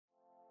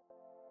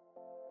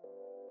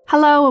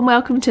Hello and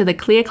welcome to the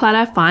Clear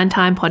Clutter Find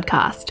Time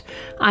podcast.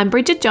 I'm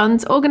Bridget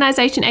Johns,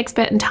 organisation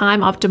expert and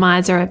time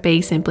optimiser at Be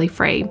Simply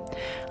Free.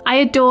 I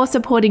adore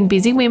supporting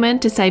busy women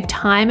to save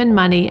time and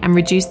money and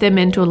reduce their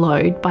mental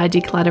load by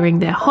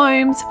decluttering their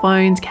homes,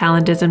 phones,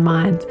 calendars and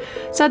minds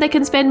so they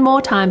can spend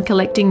more time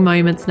collecting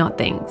moments, not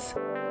things.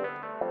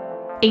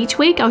 Each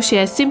week I'll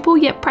share simple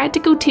yet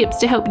practical tips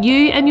to help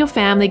you and your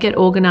family get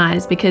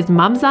organised because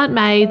mums aren't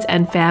maids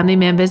and family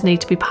members need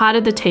to be part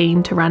of the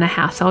team to run a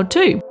household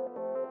too.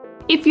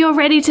 If you're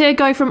ready to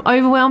go from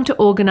overwhelmed to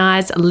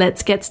organised,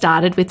 let's get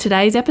started with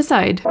today's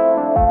episode.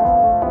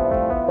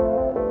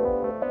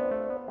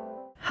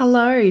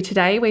 Hello,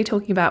 today we're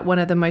talking about one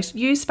of the most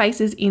used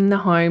spaces in the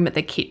home,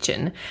 the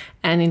kitchen,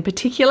 and in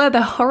particular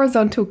the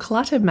horizontal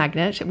clutter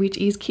magnet, which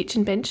is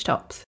kitchen bench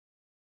tops.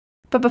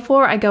 But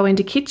before I go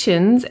into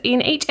kitchens,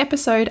 in each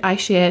episode I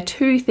share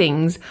two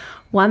things.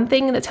 One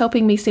thing that's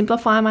helping me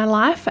simplify my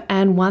life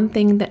and one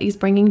thing that is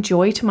bringing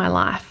joy to my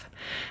life.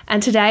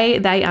 And today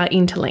they are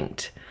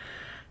interlinked.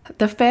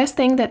 The first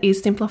thing that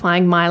is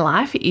simplifying my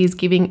life is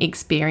giving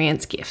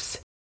experience gifts.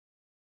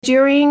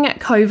 During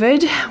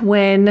COVID,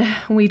 when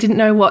we didn't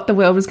know what the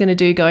world was going to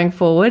do going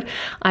forward,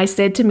 I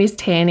said to Miss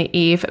 10,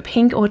 if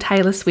Pink or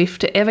Taylor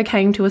Swift ever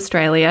came to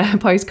Australia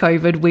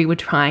post-COVID, we would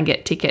try and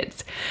get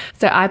tickets.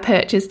 So I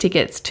purchased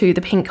tickets to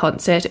the Pink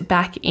concert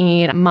back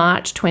in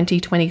March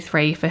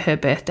 2023 for her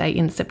birthday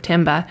in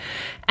September,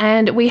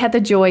 and we had the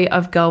joy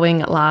of going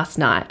last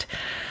night.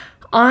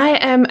 I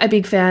am a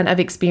big fan of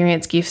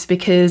experience gifts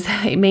because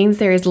it means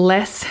there is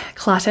less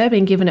clutter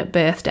being given at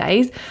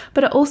birthdays,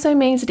 but it also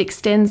means it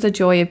extends the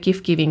joy of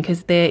gift giving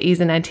because there is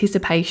an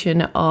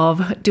anticipation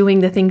of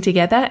doing the thing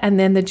together and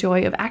then the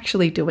joy of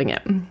actually doing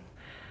it.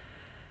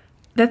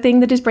 The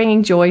thing that is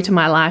bringing joy to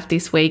my life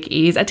this week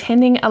is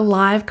attending a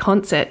live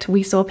concert.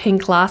 We saw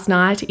Pink last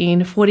night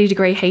in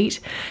 40-degree heat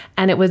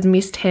and it was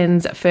Miss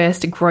 10's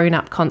first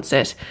grown-up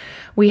concert.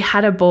 We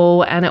had a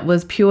ball and it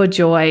was pure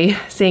joy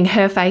seeing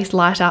her face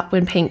light up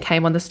when Pink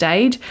came on the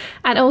stage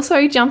and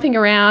also jumping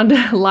around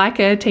like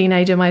a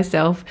teenager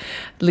myself,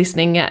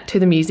 listening to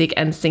the music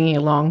and singing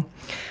along.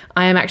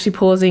 I am actually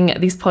pausing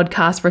this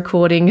podcast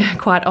recording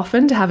quite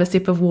often to have a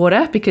sip of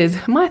water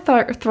because my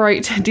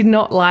throat did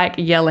not like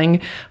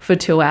yelling for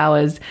 2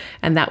 hours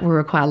and that will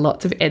require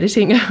lots of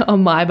editing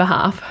on my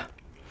behalf.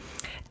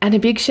 And a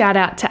big shout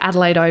out to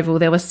Adelaide Oval.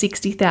 There were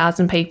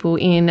 60,000 people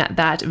in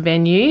that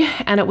venue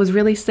and it was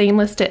really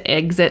seamless to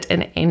exit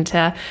and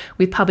enter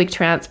with public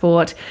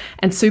transport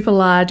and super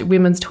large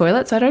women's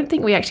toilets. So I don't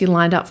think we actually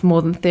lined up for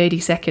more than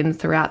 30 seconds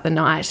throughout the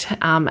night.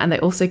 And they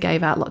also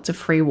gave out lots of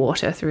free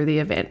water through the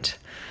event.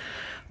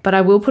 But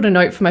I will put a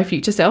note for my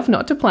future self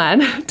not to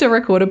plan to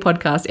record a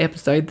podcast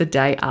episode the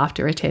day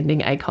after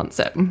attending a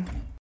concert.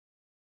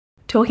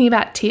 Talking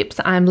about tips,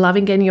 I'm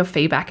loving getting your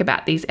feedback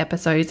about these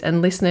episodes and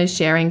listeners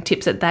sharing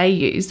tips that they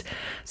use.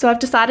 So I've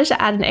decided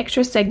to add an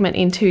extra segment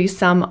into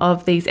some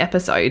of these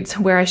episodes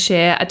where I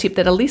share a tip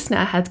that a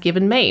listener has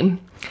given me.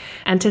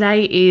 And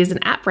today is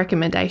an app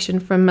recommendation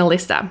from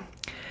Melissa.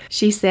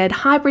 She said,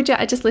 "Hi Bridget,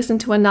 I just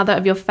listened to another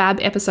of your fab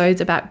episodes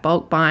about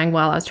bulk buying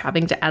while I was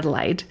traveling to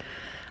Adelaide.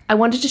 I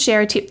wanted to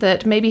share a tip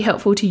that may be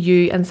helpful to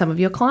you and some of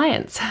your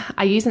clients.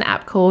 I use an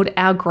app called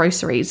Our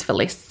Groceries for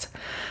lists.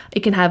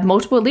 It can have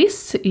multiple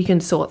lists. You can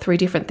sort through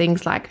different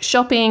things like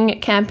shopping,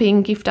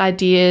 camping, gift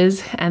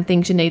ideas, and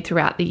things you need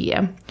throughout the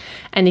year.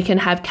 And you can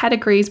have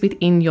categories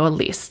within your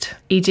list.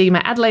 E.g.,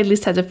 my Adelaide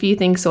list has a few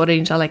things sorted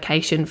into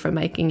location for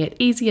making it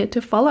easier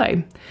to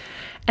follow.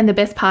 And the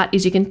best part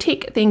is you can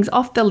tick things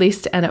off the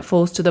list and it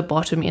falls to the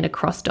bottom in a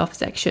crossed off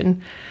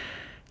section.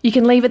 You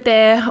can leave it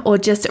there or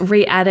just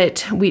re-add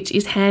it, which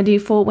is handy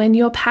for when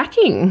you're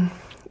packing.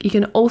 You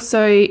can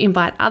also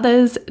invite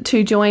others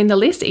to join the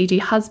list, e.g.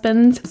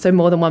 husbands, so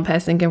more than one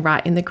person can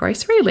write in the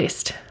grocery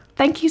list."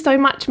 Thank you so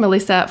much,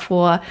 Melissa,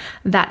 for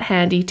that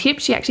handy tip.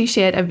 She actually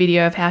shared a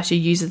video of how she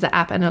uses the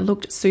app and it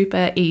looked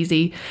super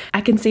easy.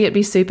 I can see it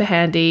be super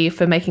handy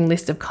for making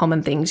lists of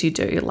common things you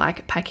do,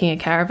 like packing a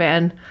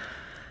caravan.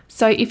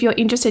 So if you're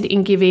interested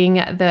in giving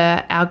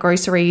the Our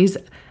Groceries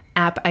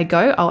app a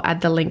go, I'll add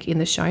the link in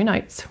the show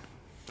notes.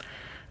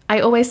 I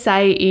always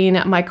say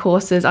in my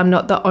courses, I'm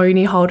not the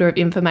only holder of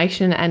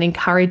information and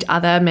encourage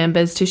other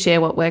members to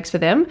share what works for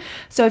them.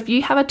 So if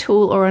you have a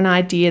tool or an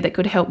idea that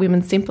could help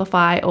women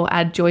simplify or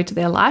add joy to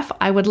their life,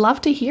 I would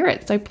love to hear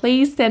it. So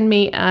please send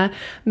me a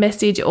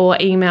message or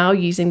email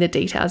using the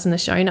details in the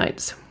show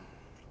notes.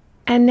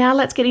 And now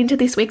let's get into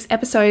this week's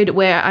episode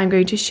where I'm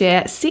going to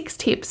share 6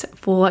 tips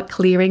for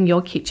clearing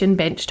your kitchen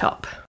bench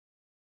top.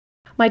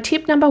 My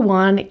tip number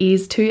 1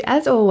 is to,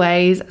 as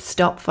always,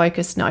 stop,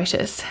 focus,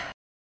 notice.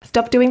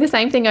 Stop doing the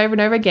same thing over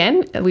and over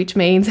again, which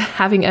means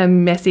having a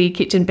messy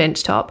kitchen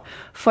bench top.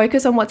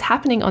 Focus on what's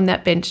happening on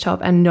that bench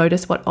top and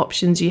notice what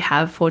options you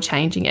have for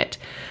changing it.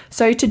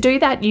 So to do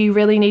that, you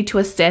really need to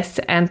assess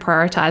and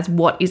prioritize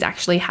what is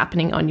actually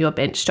happening on your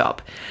bench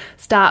top.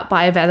 Start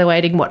by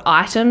evaluating what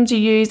items you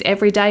use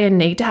every day and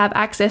need to have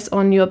access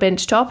on your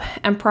bench top,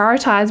 and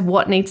prioritize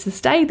what needs to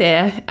stay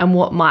there and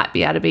what might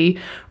be able to be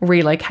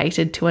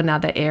relocated to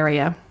another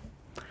area.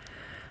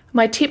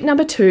 My tip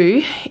number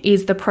 2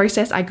 is the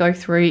process I go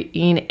through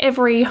in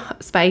every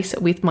space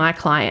with my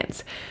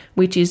clients,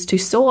 which is to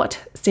sort,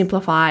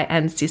 simplify,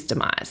 and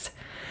systemize.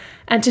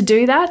 And to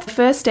do that, the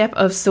first step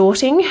of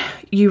sorting,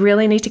 you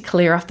really need to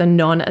clear off the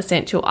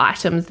non-essential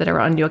items that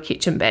are on your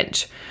kitchen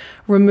bench.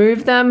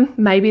 Remove them.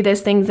 Maybe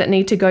there's things that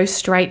need to go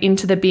straight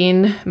into the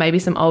bin, maybe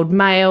some old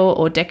mail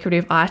or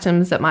decorative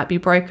items that might be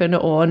broken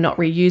or not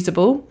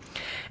reusable.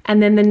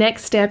 And then the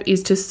next step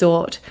is to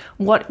sort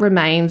what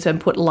remains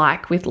and put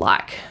like with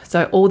like.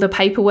 So all the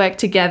paperwork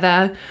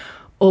together,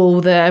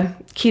 all the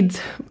kids'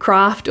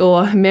 craft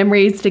or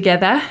memories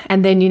together,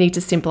 and then you need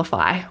to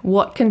simplify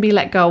what can be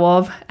let go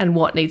of and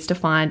what needs to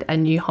find a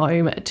new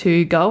home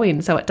to go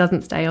in so it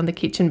doesn't stay on the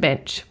kitchen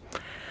bench.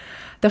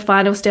 The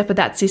final step of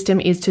that system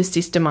is to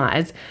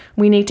systemize.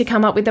 We need to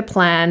come up with a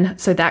plan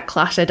so that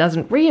clutter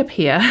doesn't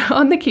reappear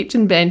on the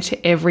kitchen bench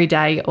every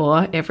day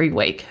or every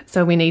week.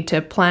 So we need to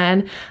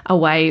plan a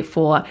way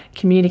for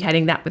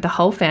communicating that with the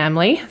whole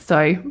family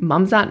so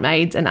mums aren't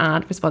maids and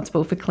aren't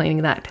responsible for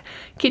cleaning that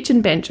kitchen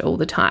bench all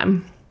the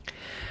time.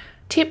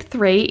 Tip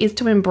 3 is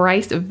to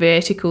embrace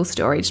vertical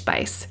storage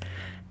space.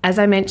 As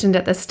I mentioned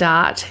at the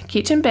start,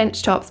 kitchen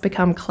bench tops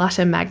become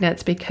clutter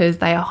magnets because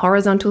they are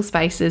horizontal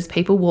spaces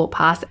people walk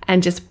past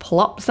and just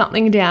plop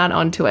something down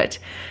onto it.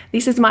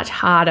 This is much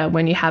harder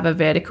when you have a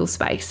vertical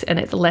space and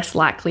it's less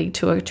likely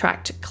to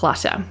attract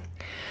clutter.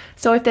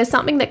 So if there's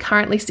something that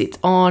currently sits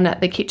on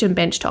the kitchen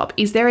bench top,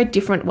 is there a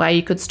different way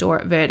you could store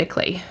it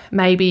vertically?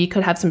 Maybe you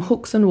could have some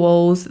hooks and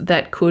walls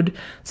that could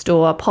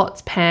store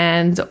pots,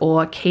 pans,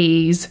 or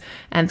keys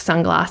and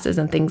sunglasses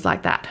and things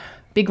like that.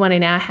 Big one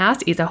in our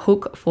house is a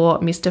hook for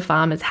Mr.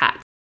 Farmer's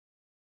hat.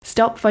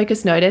 Stop,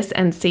 focus, notice,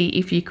 and see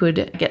if you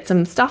could get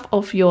some stuff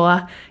off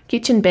your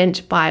kitchen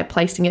bench by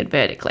placing it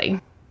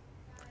vertically.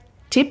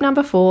 Tip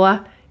number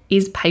 4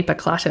 is paper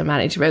clutter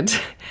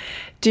management.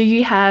 Do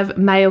you have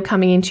mail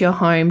coming into your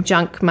home,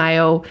 junk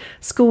mail,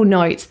 school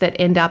notes that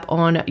end up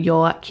on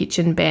your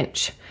kitchen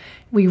bench?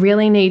 We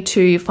really need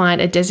to find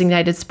a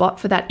designated spot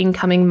for that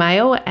incoming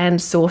mail and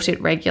sort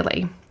it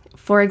regularly.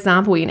 For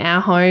example, in our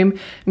home,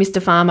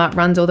 Mr. Farmer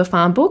runs all the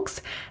farm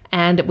books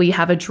and we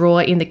have a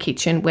drawer in the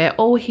kitchen where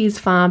all his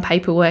farm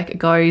paperwork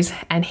goes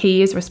and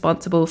he is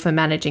responsible for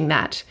managing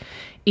that.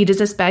 It is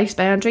a space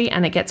boundary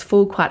and it gets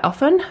full quite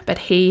often, but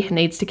he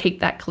needs to keep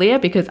that clear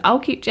because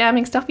I'll keep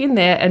jamming stuff in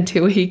there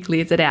until he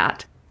clears it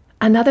out.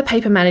 Another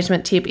paper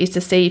management tip is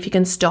to see if you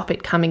can stop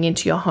it coming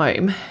into your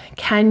home.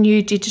 Can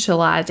you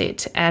digitalize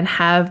it and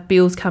have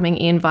bills coming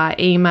in via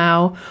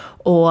email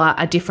or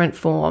a different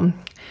form?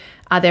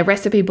 Are there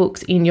recipe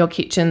books in your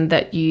kitchen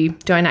that you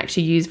don't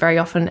actually use very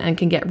often and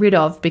can get rid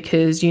of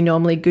because you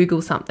normally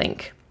Google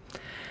something?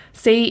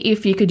 See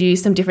if you could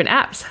use some different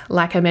apps.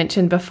 Like I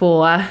mentioned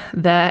before,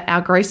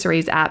 our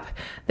groceries app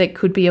that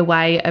could be a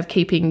way of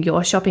keeping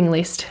your shopping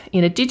list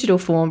in a digital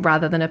form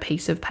rather than a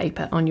piece of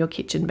paper on your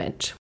kitchen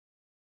bench.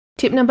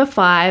 Tip number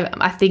 5,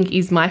 I think,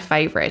 is my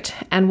favourite.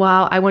 And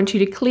while I want you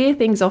to clear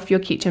things off your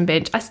kitchen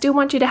bench, I still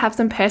want you to have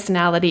some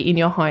personality in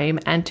your home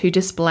and to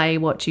display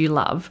what you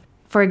love.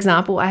 For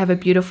example, I have a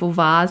beautiful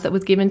vase that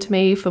was given to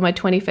me for my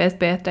 21st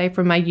birthday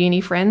from my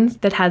uni friends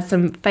that has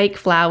some fake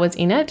flowers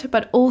in it,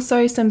 but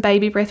also some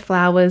baby breath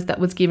flowers that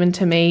was given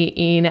to me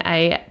in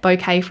a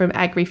bouquet from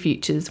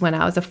AgriFutures when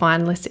I was a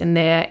finalist in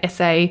their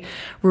SA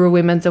Rural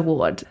Women's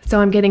Award.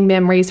 So I'm getting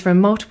memories from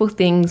multiple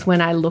things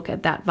when I look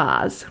at that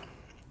vase.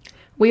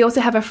 We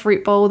also have a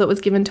fruit bowl that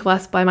was given to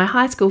us by my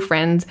high school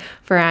friends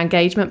for our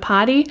engagement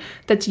party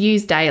that's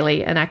used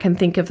daily, and I can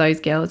think of those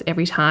girls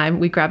every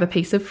time we grab a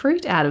piece of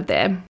fruit out of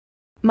there.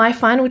 My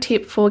final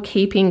tip for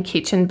keeping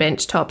kitchen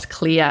bench tops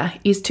clear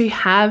is to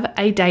have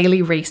a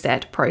daily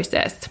reset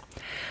process.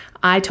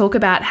 I talk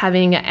about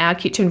having our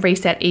kitchen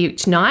reset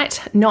each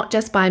night, not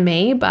just by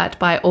me, but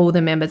by all the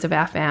members of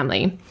our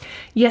family.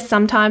 Yes,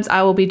 sometimes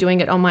I will be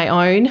doing it on my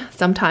own.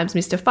 Sometimes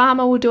Mr.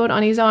 Farmer will do it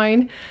on his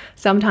own.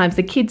 Sometimes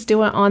the kids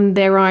do it on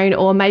their own,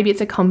 or maybe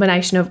it's a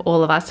combination of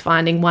all of us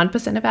finding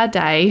 1% of our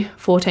day,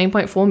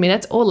 14.4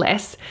 minutes or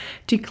less,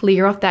 to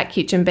clear off that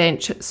kitchen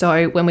bench.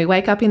 So when we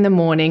wake up in the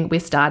morning, we're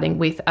starting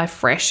with a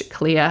fresh,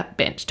 clear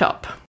bench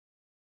top.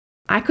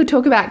 I could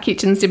talk about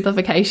kitchen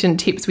simplification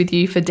tips with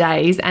you for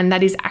days, and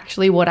that is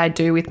actually what I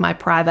do with my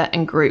private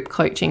and group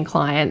coaching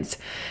clients.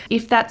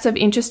 If that's of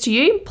interest to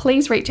you,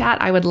 please reach out.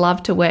 I would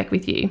love to work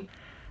with you.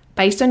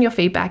 Based on your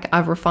feedback,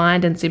 I've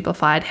refined and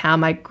simplified how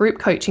my group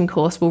coaching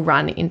course will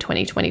run in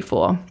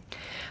 2024.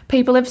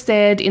 People have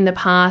said in the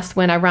past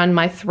when I run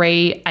my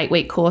 3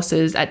 8-week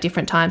courses at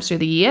different times through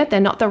the year, they're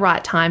not the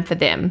right time for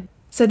them.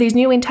 So these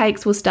new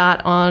intakes will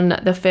start on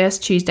the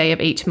first Tuesday of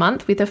each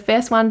month, with the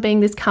first one being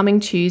this coming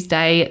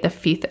Tuesday, the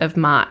 5th of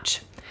March.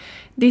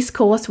 This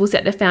course will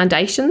set the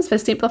foundations for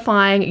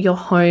simplifying your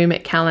home,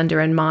 calendar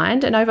and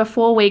mind. And over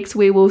 4 weeks,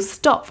 we will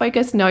stop,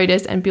 focus,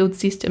 notice and build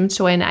systems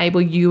to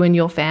enable you and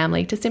your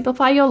family to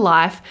simplify your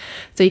life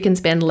so you can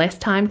spend less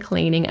time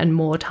cleaning and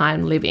more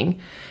time living.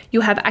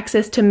 You'll have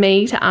access to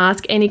me to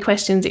ask any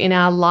questions in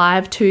our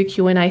live 2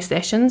 Q&A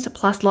sessions,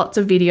 plus lots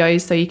of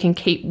videos so you can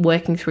keep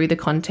working through the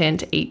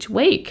content each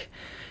week.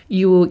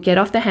 You will get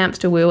off the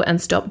hamster wheel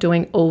and stop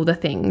doing all the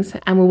things,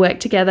 and we'll work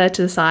together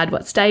to decide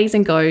what stays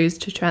and goes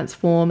to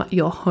transform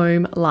your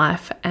home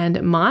life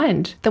and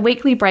mind. The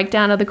weekly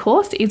breakdown of the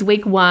course is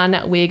week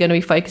 1, we're going to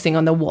be focusing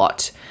on the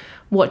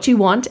what you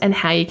want and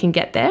how you can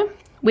get there.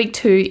 Week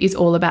 2 is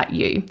all about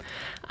you,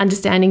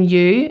 understanding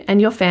you and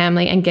your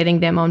family and getting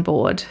them on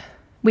board.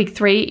 Week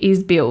 3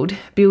 is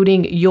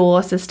building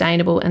your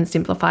sustainable and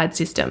simplified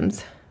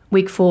systems.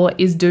 Week 4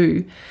 is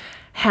do,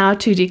 how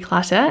to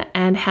declutter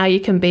and how you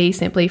can be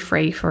simply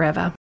free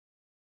forever.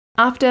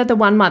 After the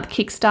 1-month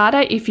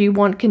Kickstarter, if you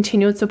want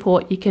continued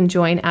support, you can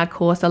join our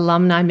course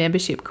alumni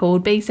membership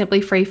called Be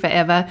Simply Free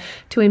Forever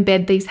to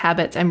embed these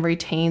habits and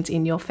routines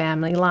in your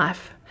family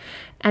life.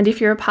 And if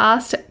you're a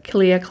past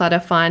Clear Clutter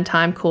Find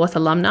Time course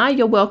alumni,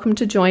 you're welcome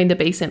to join the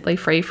Be Simply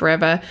Free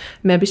Forever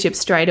membership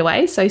straight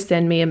away. So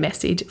send me a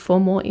message for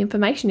more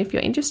information if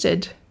you're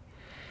interested.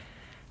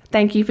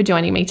 Thank you for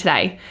joining me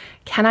today.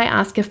 Can I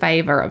ask a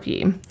favour of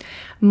you?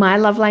 My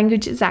love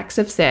language is acts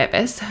of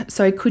service,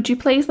 so could you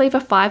please leave a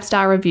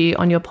 5-star review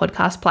on your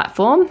podcast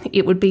platform?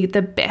 It would be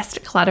the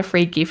best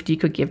clutter-free gift you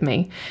could give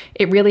me.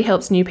 It really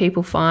helps new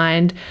people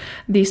find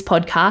this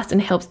podcast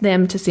and helps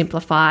them to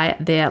simplify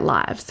their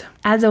lives.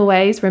 As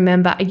always,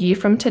 remember, a year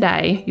from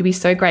today, you'll be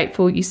so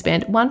grateful you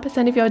spent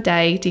 1% of your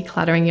day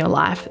decluttering your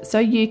life so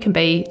you can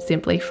be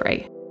simply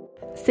free.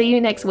 See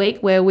you next week,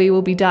 where we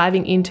will be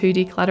diving into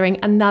decluttering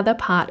another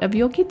part of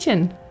your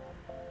kitchen.